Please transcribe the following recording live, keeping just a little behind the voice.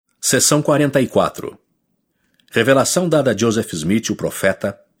Seção 44. Revelação dada a Joseph Smith, o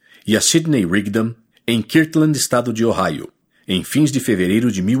profeta, e a Sidney Rigdon, em Kirtland, estado de Ohio, em fins de fevereiro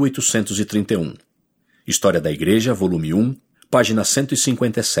de 1831. História da Igreja, volume 1, página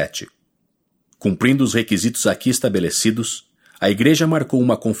 157. Cumprindo os requisitos aqui estabelecidos, a Igreja marcou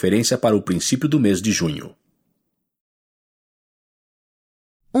uma conferência para o princípio do mês de junho.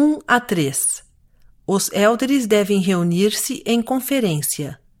 1 a 3. Os élderes devem reunir-se em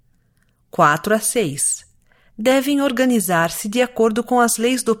conferência. 4 a 6. Devem organizar-se de acordo com as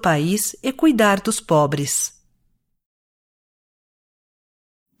leis do país e cuidar dos pobres.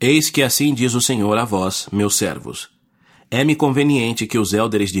 Eis que assim diz o Senhor a vós, meus servos. É-me conveniente que os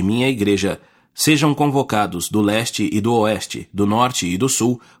élderes de minha igreja sejam convocados do leste e do oeste, do norte e do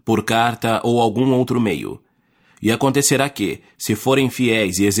sul, por carta ou algum outro meio. E acontecerá que, se forem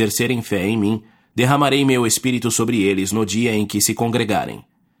fiéis e exercerem fé em mim, derramarei meu espírito sobre eles no dia em que se congregarem.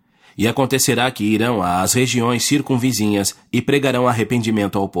 E acontecerá que irão às regiões circunvizinhas e pregarão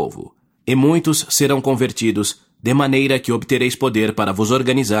arrependimento ao povo. E muitos serão convertidos, de maneira que obtereis poder para vos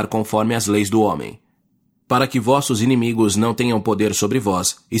organizar conforme as leis do homem, para que vossos inimigos não tenham poder sobre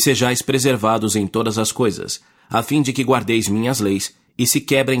vós, e sejais preservados em todas as coisas, a fim de que guardeis minhas leis, e se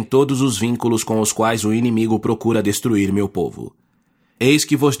quebrem todos os vínculos com os quais o inimigo procura destruir meu povo. Eis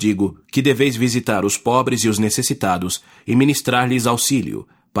que vos digo que deveis visitar os pobres e os necessitados, e ministrar-lhes auxílio,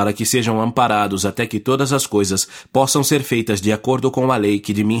 para que sejam amparados até que todas as coisas possam ser feitas de acordo com a lei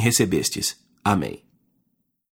que de mim recebestes. Amém.